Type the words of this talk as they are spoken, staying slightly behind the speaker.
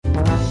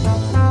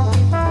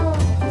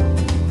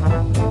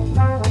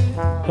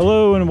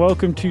Hello and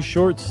welcome to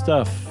Short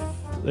Stuff.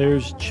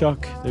 There's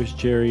Chuck, there's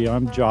Jerry,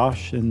 I'm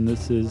Josh, and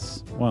this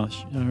is, well,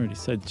 I already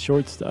said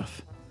Short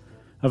Stuff.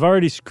 I've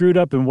already screwed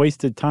up and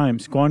wasted time,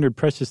 squandered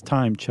precious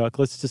time, Chuck.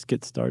 Let's just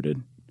get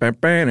started. Oh,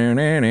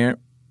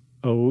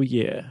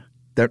 yeah.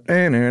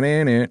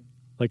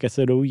 Like I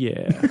said, oh,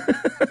 yeah.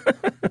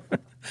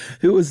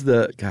 Who was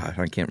God,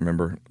 I can't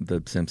remember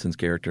the Simpsons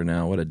character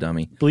now. What a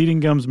dummy. Bleeding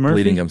Gums Murphy?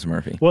 Bleeding Gums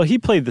Murphy. Well, he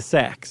played the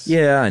sax.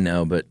 Yeah, I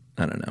know, but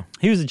I don't know.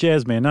 He was a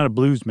jazz man, not a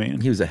blues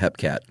man. He was a hep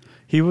cat.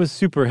 He was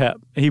super hep.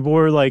 He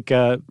wore like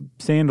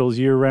sandals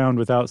year-round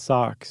without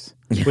socks.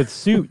 With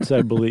suits,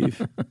 I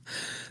believe.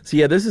 So,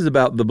 yeah, this is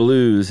about the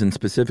blues and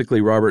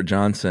specifically Robert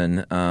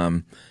Johnson.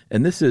 And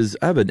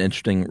I have an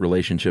interesting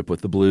relationship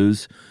with the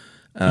blues.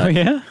 Oh,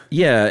 yeah?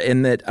 Yeah,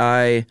 in that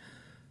I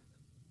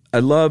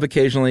love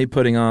occasionally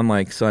putting on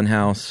like Son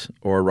House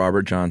or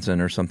Robert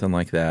Johnson or something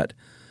like that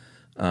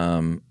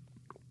and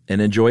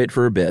enjoy it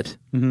for a bit.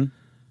 Mm-hmm.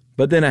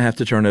 But then I have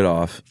to turn it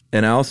off.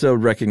 And I also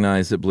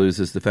recognize that blues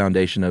is the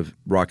foundation of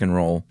rock and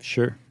roll.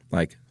 Sure.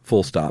 Like,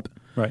 full stop.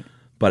 Right.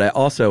 But I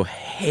also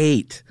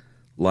hate,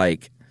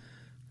 like,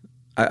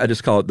 I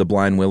just call it the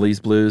Blind Willie's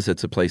Blues.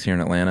 It's a place here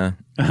in Atlanta.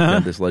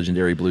 This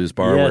legendary blues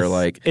bar where,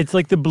 like... It's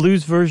like the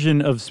blues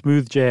version of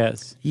smooth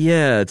jazz.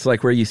 Yeah, it's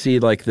like where you see,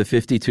 like, the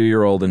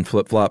 52-year-old in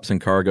flip-flops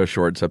and cargo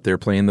shorts up there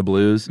playing the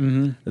blues.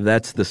 Mm-hmm.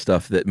 That's the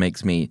stuff that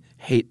makes me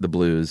hate the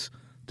blues,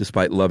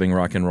 despite loving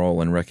rock and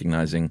roll and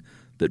recognizing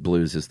that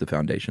blues is the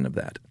foundation of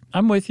that.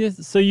 I'm with you.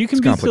 So you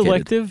can be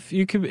selective.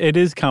 It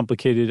is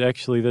complicated,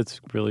 actually. That's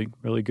really,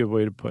 really good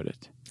way to put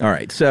it. All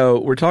right,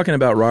 so we're talking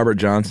about Robert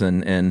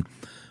Johnson and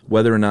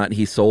whether or not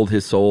he sold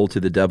his soul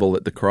to the devil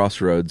at the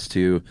crossroads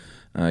to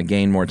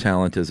gain more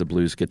talent as a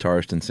blues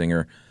guitarist and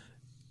singer.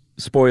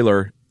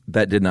 Spoiler,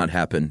 that did not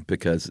happen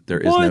because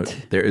there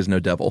is no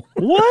devil.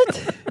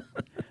 What?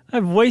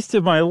 I've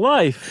wasted my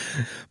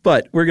life.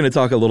 But we're going to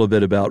talk a little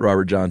bit about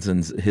Robert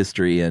Johnson's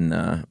history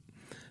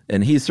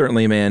and he's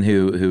certainly a man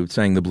who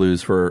sang the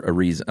blues for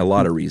a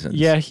lot of reasons.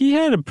 Yeah, he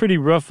had a pretty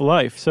rough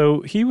life.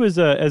 So he was,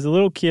 as a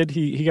little kid,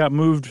 he got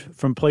moved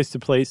from place to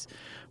place,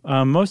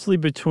 mostly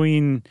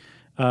between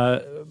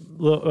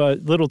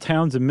little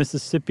towns in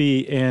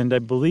Mississippi and I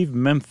believe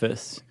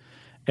Memphis.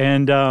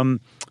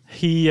 And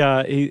he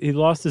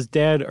lost his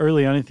dad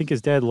early on. I think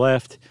his dad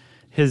left.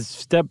 His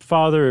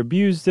stepfather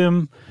abused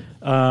him,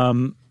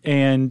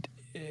 and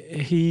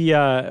he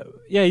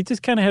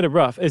just kind of had it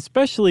rough,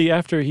 especially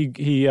after he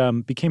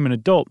became an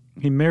adult.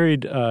 He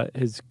married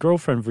his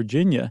girlfriend,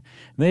 Virginia,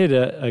 and they had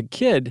a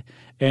kid,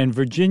 and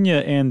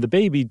Virginia and the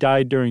baby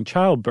died during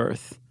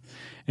childbirth.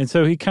 And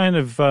so he kind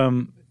of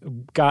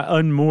got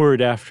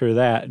unmoored after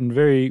that and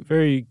very,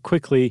 very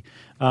quickly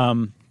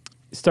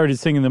started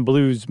singing the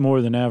blues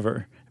more than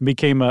ever and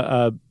became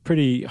a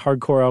pretty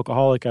hardcore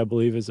alcoholic, I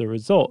believe, as a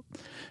result.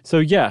 So,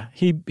 yeah,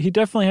 he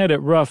definitely had it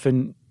rough,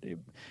 and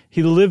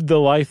he lived the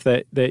life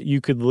that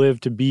you could live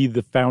to be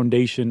the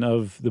foundation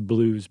of the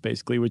blues,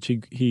 basically, which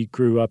he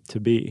grew up to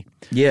be.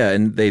 Yeah,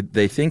 and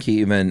they think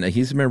he's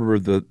a member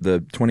of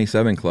the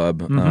 27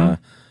 Club, mm-hmm.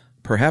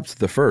 Perhaps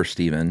the first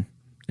even,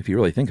 if you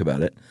really think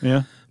about it.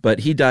 Yeah. But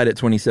he died at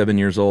 27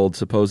 years old,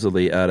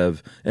 supposedly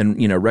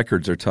and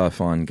records are tough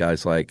on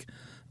guys like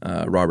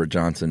Robert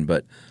Johnson,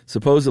 but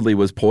supposedly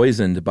was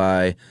poisoned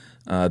by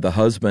the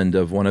husband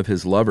of one of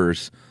his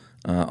lovers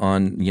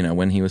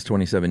when he was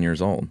 27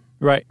 years old.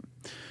 Right.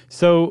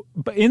 So,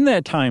 but in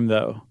that time,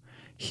 though,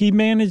 he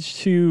managed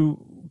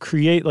to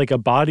create like a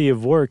body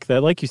of work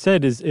that, like you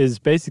said, is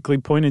basically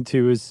pointed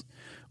to as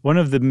one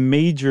of the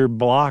major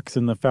blocks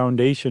in the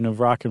foundation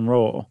of rock and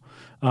roll.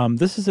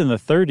 This is in the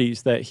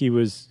 30s that he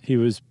was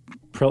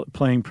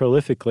playing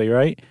prolifically,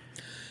 right?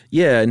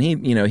 Yeah, and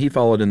he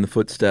followed in the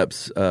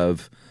footsteps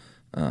of.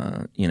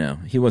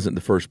 He wasn't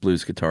the first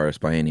blues guitarist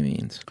by any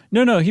means.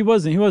 No, he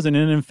wasn't. And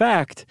in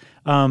fact,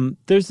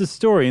 there's this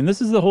story, and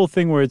this is the whole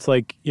thing where it's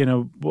like,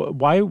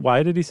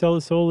 why did he sell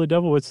his soul to the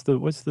devil? What's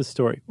the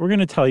story? We're going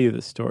to tell you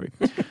this story.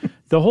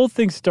 The whole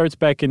thing starts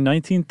back in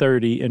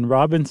 1930 in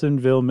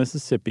Robinsonville,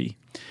 Mississippi,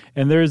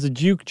 and there is a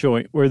juke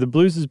joint where the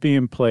blues is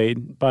being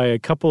played by a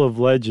couple of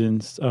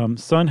legends,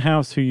 Son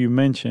House, who you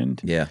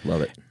mentioned. Yeah,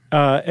 love it.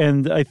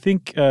 And I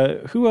think,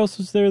 who else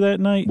was there that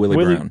night? Willie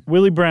Brown.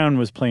 Willie Brown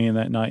was playing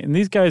that night. And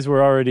these guys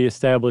were already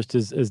established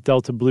as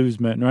Delta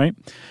bluesmen, right?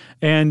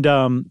 And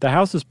the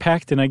house was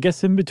packed, and I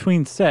guess in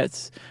between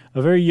sets,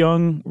 a very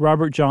young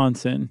Robert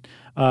Johnson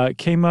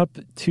came up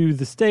to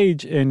the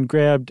stage and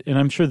grabbed, and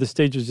I'm sure the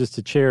stage was just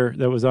a chair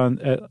that was on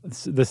at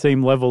the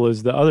same level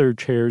as the other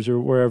chairs or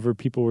wherever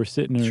people were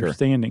sitting or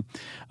standing.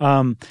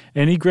 And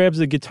he grabs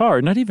a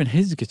guitar, not even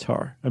his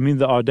guitar. I mean,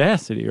 the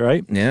audacity,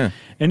 right? Yeah.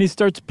 And he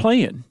starts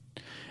playing.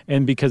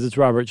 And because it's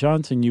Robert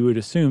Johnson, you would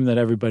assume that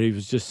everybody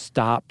was just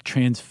stopped,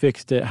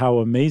 transfixed at how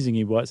amazing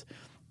he was.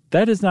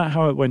 That is not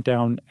how it went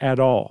down at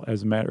all,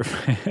 as a matter of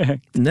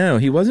fact. No,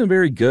 he wasn't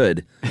very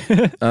good.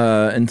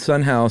 And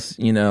Son House,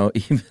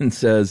 even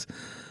says,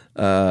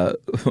 he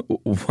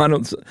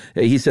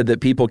said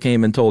that people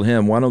came and told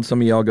him, why don't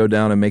some of y'all go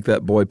down and make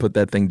that boy put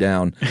that thing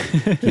down?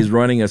 He's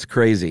running us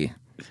crazy.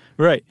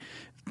 Right.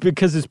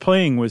 because his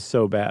playing was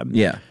so bad.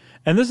 Yeah.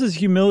 And this is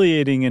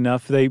humiliating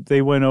enough.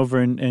 They went over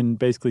and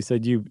basically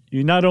said, you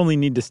not only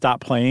need to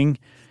stop playing,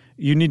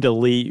 you need to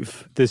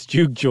leave this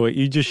juke joint.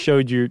 You just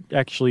showed you're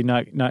actually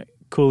not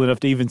cool enough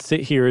to even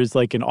sit here as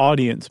like an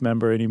audience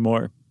member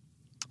anymore.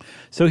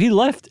 So he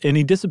left and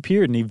he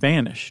disappeared and he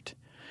vanished.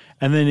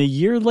 And then a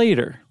year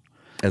later,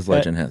 As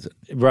legend has it.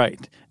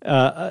 right,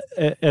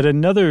 at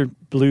another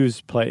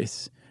blues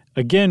place,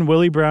 again,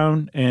 Willie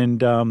Brown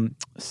and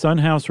Son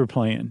House were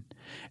playing,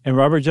 and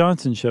Robert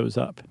Johnson shows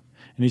up.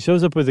 And he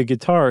shows up with a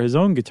guitar, his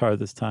own guitar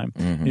this time,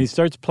 and he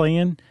starts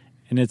playing,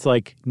 and it's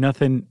like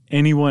nothing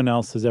anyone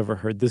else has ever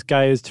heard. This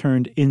guy has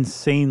turned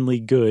insanely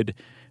good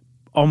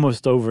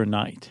almost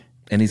overnight.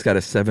 And he's got a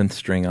 7th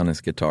string on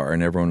his guitar,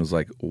 and everyone was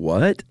like,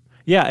 what?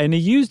 Yeah, and he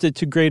used it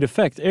to great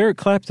effect. Eric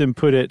Clapton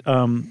put it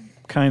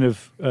kind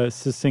of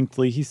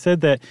succinctly. He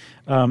said that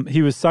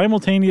he was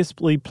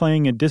simultaneously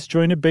playing a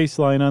disjointed bass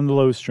line on the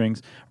low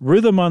strings,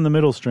 rhythm on the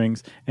middle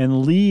strings,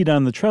 and lead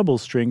on the treble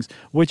strings,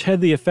 which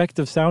had the effect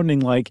of sounding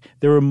like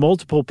there were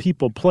multiple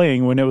people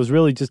playing when it was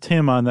really just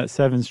him on that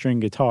 7-string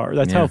guitar.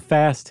 That's how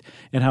fast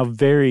and how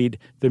varied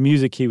the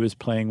music he was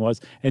playing was,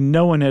 and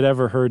no one had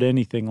ever heard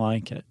anything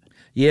like it.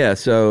 Yeah,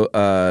 so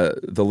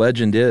the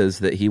legend is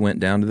that he went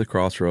down to the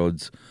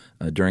crossroads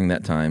during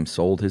that time,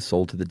 sold his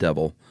soul to the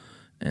devil,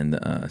 and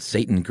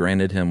Satan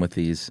granted him with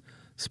these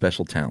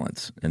special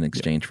talents in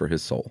exchange for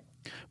his soul.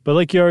 But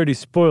like you already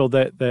spoiled,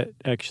 that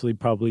actually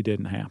probably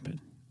didn't happen.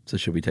 So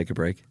should we take a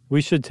break? We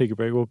should take a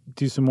break. We'll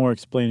do some more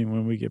explaining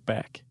when we get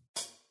back.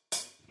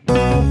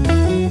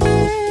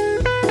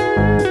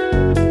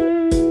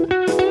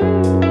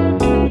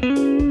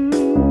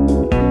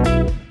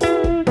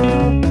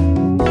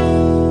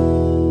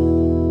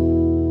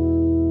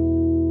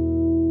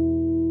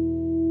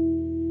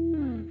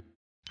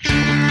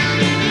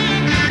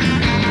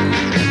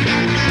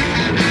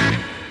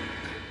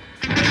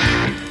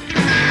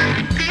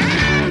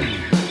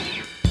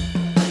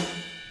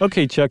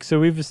 Okay, Chuck, so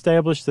we've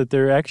established that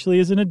there actually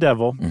isn't a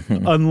devil,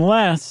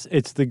 unless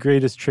it's the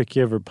greatest trick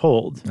you ever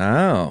pulled.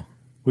 Oh.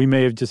 We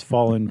may have just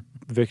fallen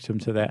victim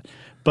to that.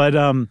 But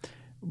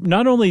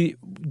not only,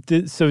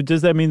 so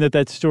does that mean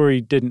that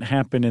story didn't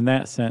happen in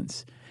that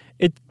sense?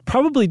 It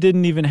probably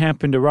didn't even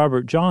happen to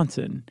Robert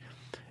Johnson.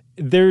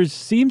 There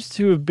seems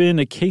to have been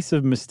a case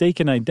of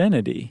mistaken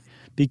identity,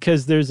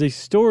 because there's a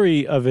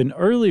story of an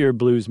earlier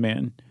blues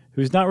man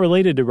who's not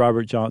related to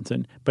Robert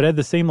Johnson, but had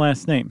the same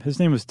last name. His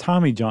name was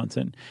Tommy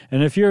Johnson.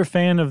 And if you're a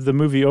fan of the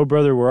movie Oh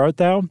Brother, Where Art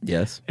Thou?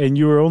 Yes. And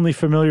you were only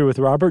familiar with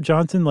Robert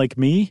Johnson like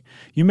me,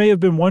 you may have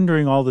been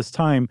wondering all this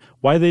time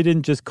why they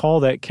didn't just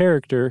call that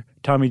character,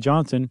 Tommy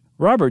Johnson,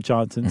 Robert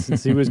Johnson,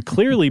 since he was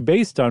clearly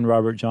based on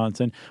Robert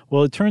Johnson.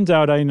 Well, it turns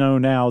out I know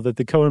now that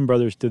the Coen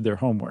brothers did their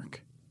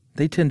homework.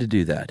 They tend to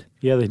do that.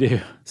 Yeah, they do.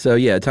 So,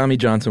 yeah, Tommy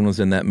Johnson was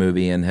in that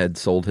movie and had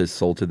sold his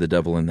soul to the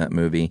devil in that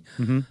movie.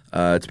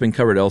 It's been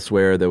covered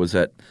elsewhere. There was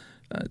that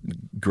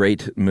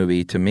great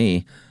movie to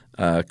me,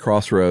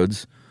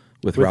 Crossroads,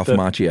 with Ralph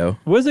Macchio.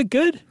 Was it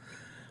good?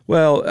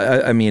 Well,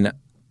 I mean,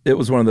 it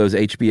was one of those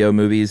HBO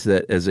movies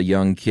that as a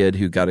young kid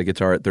who got a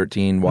guitar at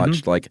 13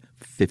 watched like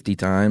 50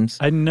 times.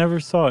 I never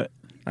saw it.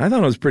 I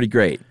thought it was pretty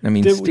great. I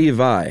mean, Steve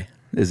Vai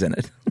is in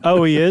it.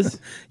 Oh, he is?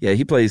 Yeah,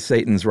 he plays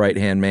Satan's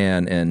right-hand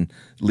man and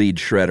lead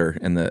shredder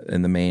in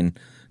the main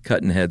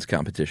cutting heads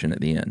competition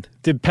at the end.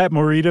 Did Pat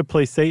Morita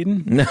play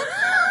Satan? No.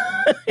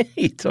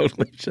 He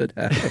totally should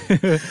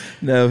have.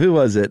 No, who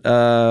was it?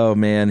 Oh,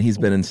 man, he's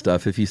been in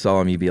stuff. If you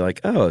saw him, you'd be like,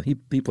 oh, he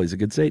plays a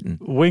good Satan.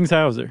 Wings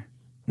Hauser.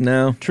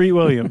 No. Treat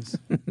Williams.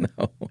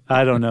 No.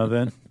 I don't know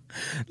then.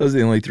 Those are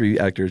the only 3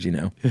 actors you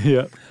know.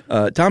 Yeah.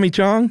 Tommy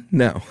Chong?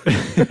 No.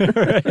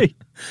 Right.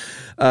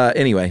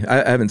 Anyway,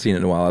 I haven't seen it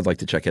in a while. I'd like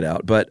to check it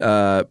out. But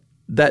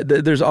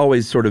there's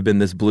always sort of been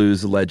this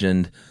blues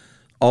legend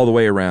all the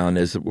way around,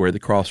 is where the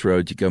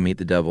crossroads, you go meet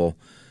the devil.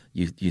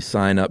 You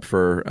sign up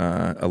for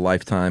a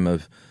lifetime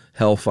of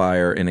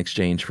hellfire in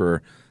exchange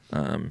for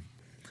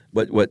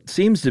what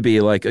seems to be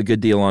like a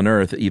good deal on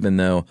earth, even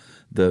though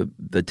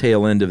the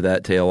tail end of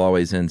that tale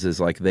always ends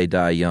as like they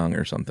die young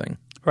or something.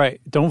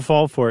 Right. Don't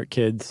fall for it,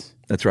 kids.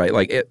 That's right.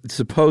 Like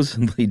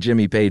supposedly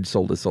Jimmy Page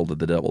sold his soul to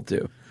the devil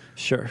too.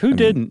 Sure. Who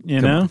didn't,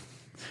 you know?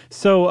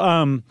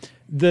 So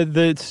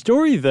the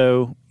story,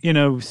 though,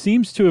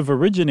 seems to have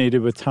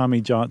originated with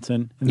Tommy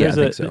Johnson. And I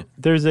think so.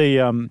 There's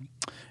an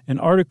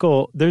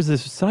article, there's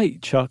this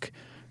site, Chuck,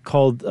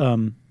 called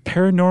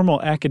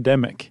Paranormal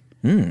Academic,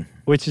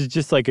 which is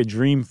just like a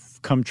dream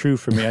come true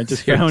for me. I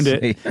just found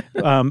it.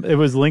 It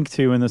was linked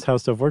to in this How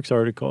Stuff Works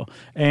article.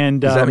 And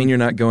does that mean you're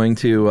not going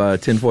to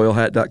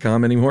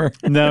tinfoilhat.com anymore?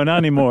 No, not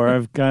anymore.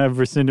 I've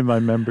rescinded my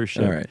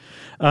membership. All right.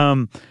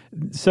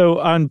 So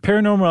on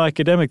Paranormal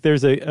Academic,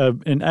 there's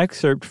an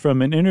excerpt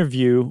from an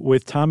interview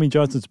with Tommy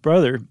Johnson's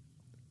brother,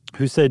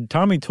 who said,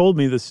 Tommy told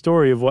me the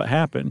story of what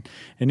happened,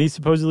 and he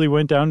supposedly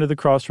went down to the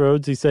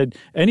crossroads. He said,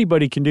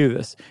 anybody can do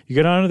this. You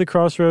go down to the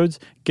crossroads,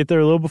 get there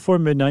a little before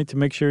midnight to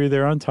make sure you're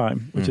there on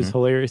time, which is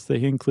hilarious that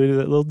he included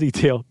that little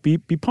detail. Be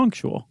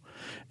punctual.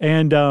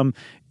 And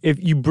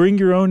if you bring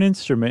your own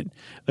instrument,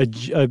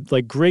 a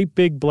like great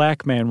big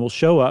black man will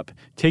show up,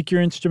 take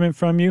your instrument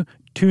from you,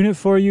 tune it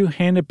for you,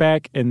 hand it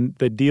back, and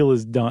the deal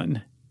is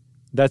done.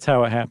 That's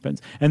how it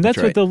happens. And that's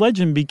right. what the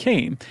legend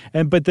became.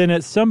 But then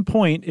at some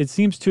point, it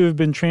seems to have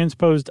been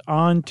transposed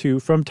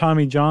from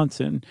Tommy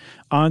Johnson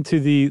onto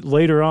the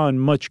later on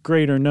much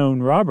greater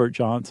known Robert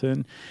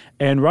Johnson.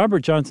 And Robert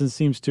Johnson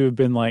seems to have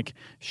been like,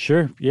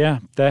 sure, yeah,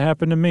 that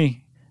happened to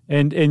me.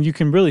 And you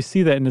can really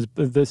see that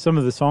in some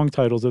of the song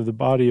titles of the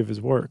body of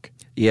his work.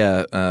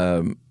 Yeah,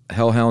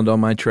 Hellhound on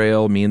My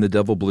Trail, Me and the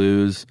Devil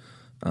Blues,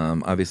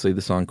 obviously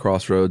the song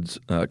Crossroad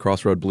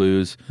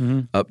Blues,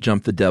 Up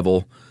Jump the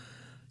Devil.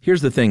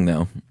 Here's the thing,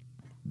 though.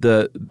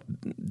 The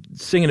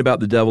singing about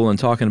the devil and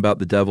talking about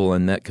the devil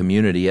in that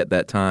community at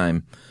that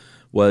time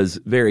was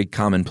very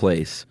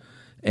commonplace.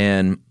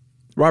 And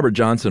Robert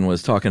Johnson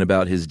was talking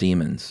about his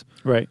demons.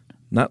 Right.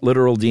 Not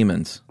literal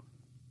demons,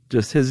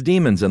 just his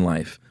demons in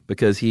life,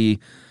 because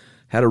he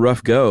had a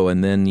rough go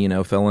and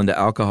then, fell into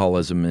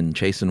alcoholism and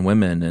chasing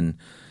women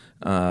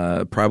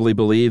and probably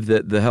believed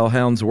that the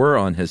hellhounds were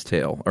on his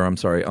trail.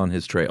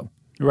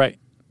 Right.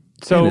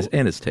 So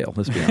and his tail,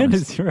 let's be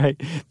honest.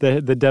 Right.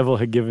 The devil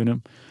had given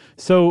him.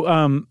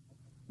 So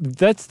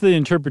that's the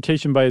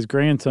interpretation by his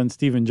grandson,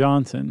 Stephen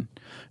Johnson,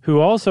 who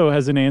also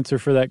has an answer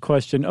for that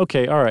question.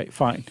 Okay, all right,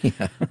 fine.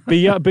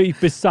 Yeah. But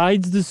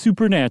besides the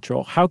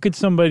supernatural, how could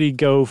somebody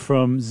go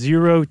from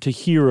zero to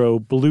hero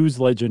blues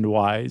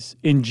legend-wise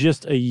in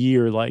just a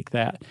year like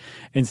that?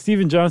 And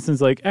Stephen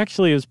Johnson's like,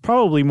 actually, it was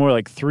probably more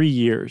like 3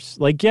 years.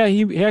 Like, yeah,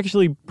 he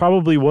actually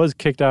probably was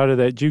kicked out of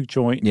that juke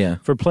joint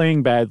for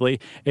playing badly.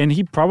 And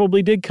he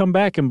probably did come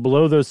back and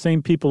blow those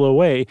same people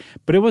away.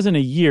 But it wasn't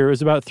a year. It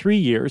was about 3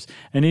 years.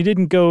 And he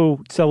didn't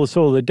go sell his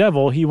soul to the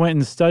devil. He went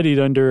and studied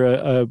under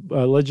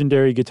a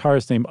legendary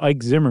guitarist named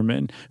Ike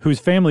Zimmerman, whose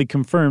family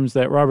confirms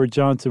that Robert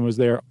Johnson was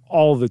there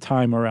all the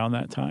time around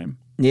that time.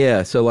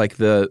 Yeah, so like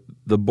the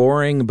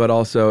boring but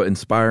also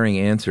inspiring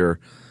answer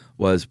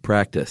was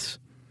practice.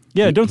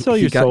 Yeah, don't sell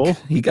your soul.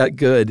 He got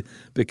good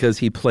because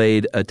he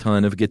played a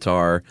ton of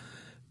guitar,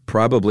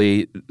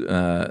 probably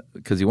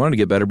because he wanted to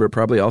get better, but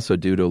probably also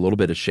due to a little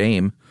bit of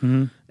shame,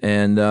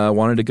 and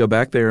wanted to go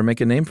back there and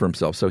make a name for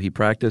himself. So he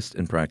practiced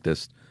and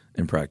practiced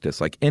and practiced,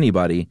 like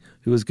anybody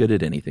who is good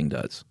at anything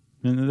does.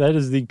 And that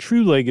is the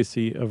true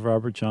legacy of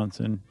Robert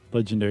Johnson,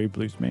 legendary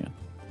blues man.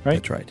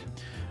 Right? That's right.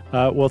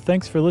 Well,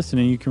 thanks for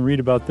listening. You can read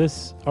about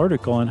this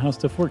article on How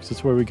Stuff Works.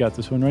 That's where we got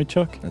this one, right,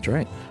 Chuck? That's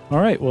right. All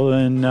right. Well,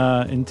 then,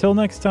 until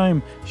next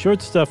time,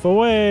 short stuff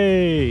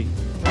away.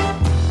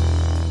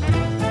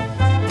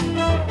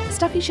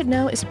 Stuff You Should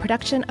Know is a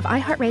production of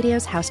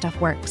iHeartRadio's How Stuff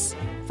Works.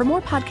 For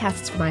more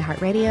podcasts from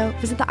iHeartRadio,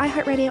 visit the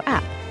iHeartRadio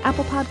app,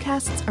 Apple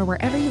Podcasts, or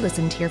wherever you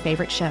listen to your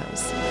favorite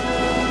shows.